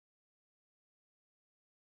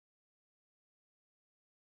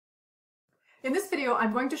In this video,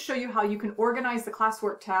 I'm going to show you how you can organize the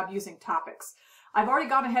Classwork tab using topics. I've already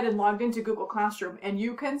gone ahead and logged into Google Classroom, and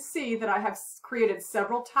you can see that I have created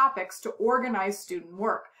several topics to organize student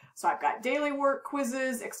work. So I've got daily work,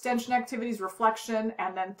 quizzes, extension activities, reflection,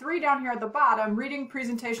 and then 3 down here at the bottom, reading,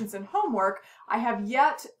 presentations, and homework, I have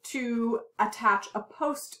yet to attach a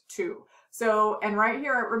post to. So, and right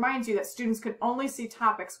here it reminds you that students can only see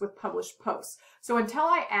topics with published posts. So until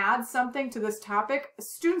I add something to this topic,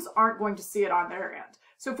 students aren't going to see it on their end.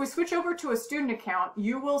 So if we switch over to a student account,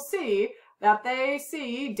 you will see that they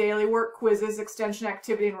see daily work, quizzes, extension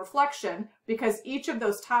activity, and reflection because each of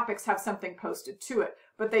those topics have something posted to it.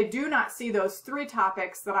 But they do not see those 3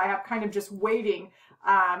 topics that I have kind of just waiting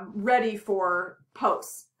ready for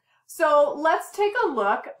posts. So let's take a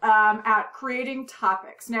look at creating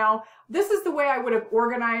topics. Now, this is the way I would have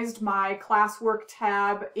organized my Classwork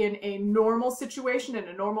tab in a normal situation, in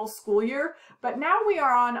a normal school year, but now we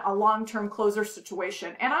are on a long-term closer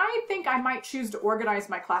situation, and I think I might choose to organize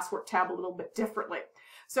my Classwork tab a little bit differently.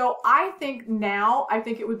 So I think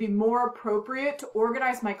it would be more appropriate to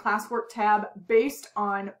organize my Classwork tab based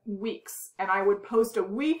on weeks. And I would post a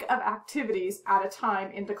week of activities at a time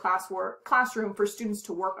into Classroom for students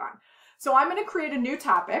to work on. So I'm going to create a new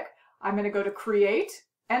topic. I'm going to go to Create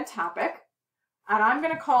and Topic. And I'm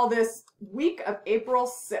going to call this Week of April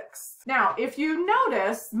 6th. Now, if you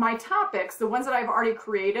notice, my topics, the ones that I've already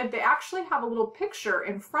created, they actually have a little picture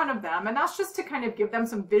in front of them, and that's just to kind of give them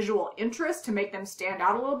some visual interest, to make them stand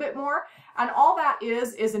out a little bit more. And all that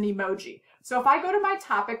is an emoji. So if I go to my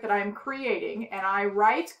topic that I'm creating and I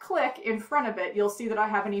right-click in front of it, you'll see that I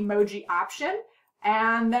have an emoji option,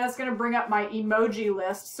 and then it's going to bring up my emoji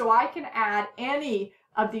list, so I can add any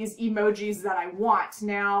of these emojis that I want.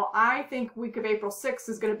 Now, I think Week of April 6th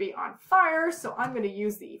is going to be on fire, so I'm going to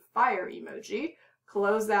use the fire emoji,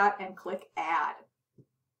 close that, and click Add.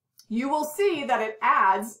 You will see that it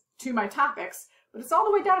adds to my topics, but it's all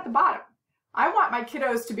the way down at the bottom. I want my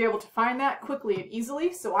kiddos to be able to find that quickly and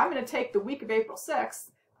easily, so I'm going to take the Week of April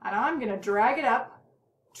 6th, and I'm going to drag it up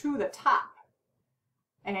to the top.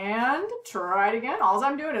 And try it again. All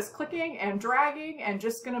I'm doing is clicking and dragging and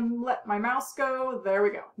just going to let my mouse go. There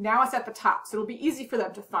we go. Now it's at the top, so it'll be easy for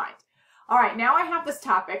them to find. All right, now I have this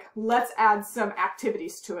topic. Let's add some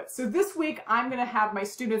activities to it. So this week, I'm going to have my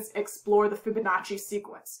students explore the Fibonacci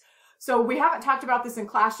sequence. So we haven't talked about this in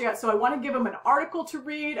class yet, so I want to give them an article to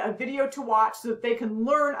read, a video to watch, so that they can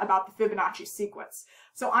learn about the Fibonacci sequence.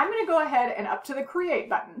 So I'm going to go ahead and up to the Create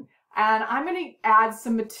button, and I'm going to add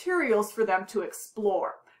some materials for them to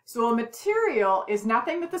explore. So a material is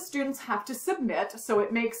nothing that the students have to submit, so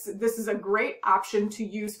it makes this is a great option to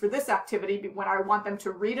use for this activity when I want them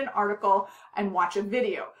to read an article and watch a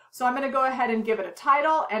video. So I'm going to go ahead and give it a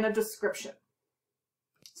title and a description.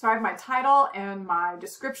 So I have my title and my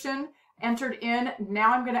description entered in.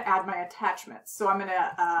 Now I'm going to add my attachments. So I'm going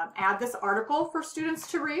to add this article for students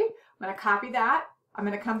to read. I'm going to copy that. I'm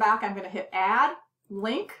going to come back. I'm going to hit Add,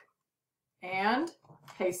 Link, and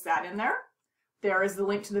paste that in there. There is the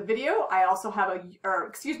link to the video. I also have an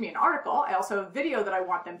article. I also have a video that I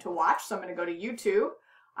want them to watch. So I'm going to go to YouTube.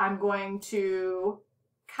 I'm going to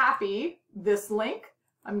copy this link.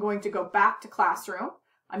 I'm going to go back to Classroom.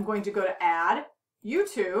 I'm going to go to Add,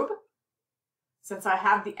 YouTube. Since I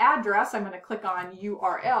have the address, I'm going to click on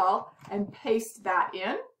URL and paste that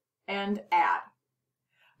in and add.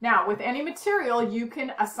 Now, with any material, you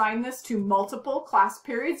can assign this to multiple class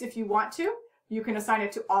periods if you want to. You can assign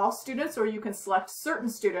it to all students, or you can select certain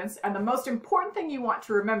students. And the most important thing you want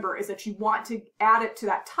to remember is that you want to add it to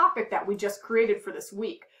that topic that we just created for this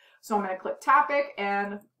week. So I'm going to click Topic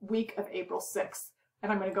and Week of April 6th,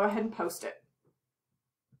 and I'm going to go ahead and post it.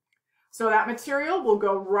 So that material will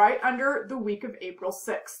go right under the Week of April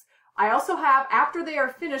 6th. I also have, after they are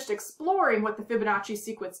finished exploring what the Fibonacci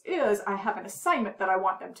sequence is, I have an assignment that I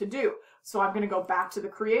want them to do. So I'm going to go back to the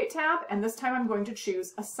Create tab, and this time I'm going to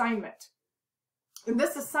choose Assignment. In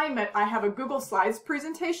this assignment, I have a Google Slides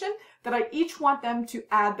presentation that I each want them to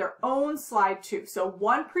add their own slide to. So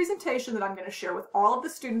one presentation that I'm going to share with all of the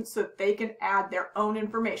students so that they can add their own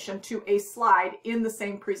information to a slide in the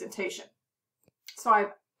same presentation. So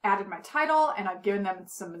I've added my title and I've given them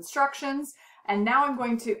some instructions, and now I'm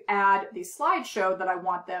going to add the slideshow that I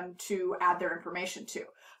want them to add their information to.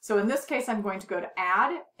 So in this case, I'm going to go to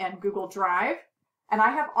Add and Google Drive. And I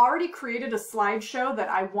have already created a slideshow that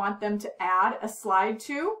I want them to add a slide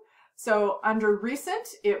to. So under Recent,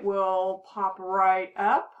 it will pop right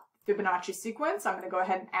up, Fibonacci sequence. I'm going to go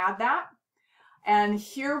ahead and add that. And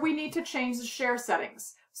here we need to change the share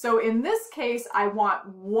settings. So in this case, I want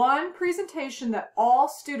one presentation that all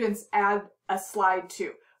students add a slide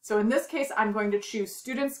to. So in this case, I'm going to choose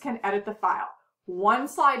students can edit the file. One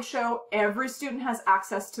slideshow, every student has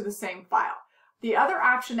access to the same file. The other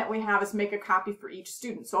option that we have is make a copy for each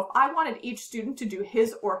student. So if I wanted each student to do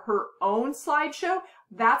his or her own slideshow,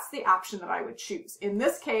 that's the option that I would choose. In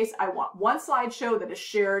this case, I want one slideshow that is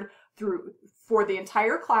shared for the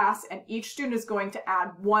entire class, and each student is going to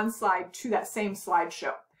add one slide to that same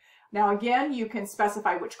slideshow. Now again, you can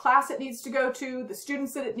specify which class it needs to go to, the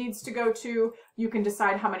students that it needs to go to. You can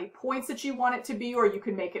decide how many points that you want it to be, or you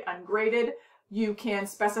can make it ungraded. You can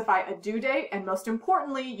specify a due date, and most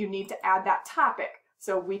importantly, you need to add that topic.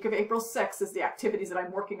 So week of April 6th is the activities that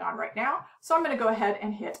I'm working on right now. So I'm going to go ahead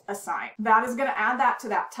and hit assign. That is going to add that to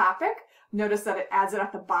that topic. Notice that it adds it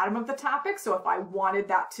at the bottom of the topic. So if I wanted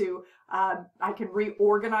that to, I can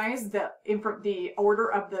reorganize the order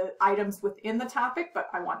of the items within the topic, but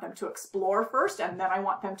I want them to explore first, and then I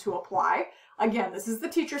want them to apply. Again, this is the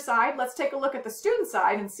teacher side. Let's take a look at the student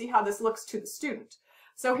side and see how this looks to the student.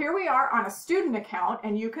 So here we are on a student account,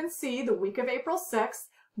 and you can see the week of April 6th.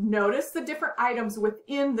 Notice the different items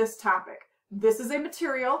within this topic. This is a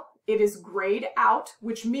material. It is grayed out,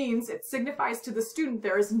 which means it signifies to the student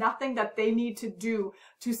there is nothing that they need to do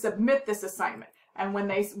to submit this assignment. And when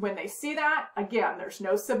they see that, again, there's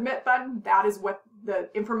no submit button. That is what the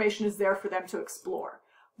information is there for them to explore.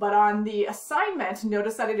 But on the assignment,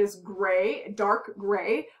 notice that it is gray, dark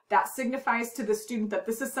gray. That signifies to the student that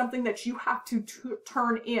this is something that you have to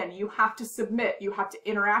turn in. You have to submit. You have to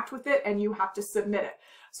interact with it, and you have to submit it.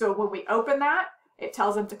 So when we open that, it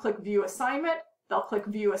tells them to click View Assignment. They'll click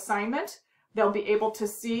View Assignment. They'll be able to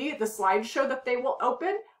see the slideshow that they will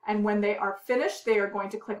open. And when they are finished, they are going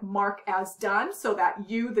to click Mark as Done so that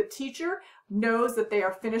you, the teacher, knows that they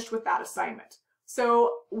are finished with that assignment.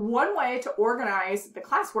 So one way to organize the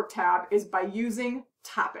Classwork tab is by using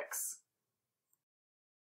topics.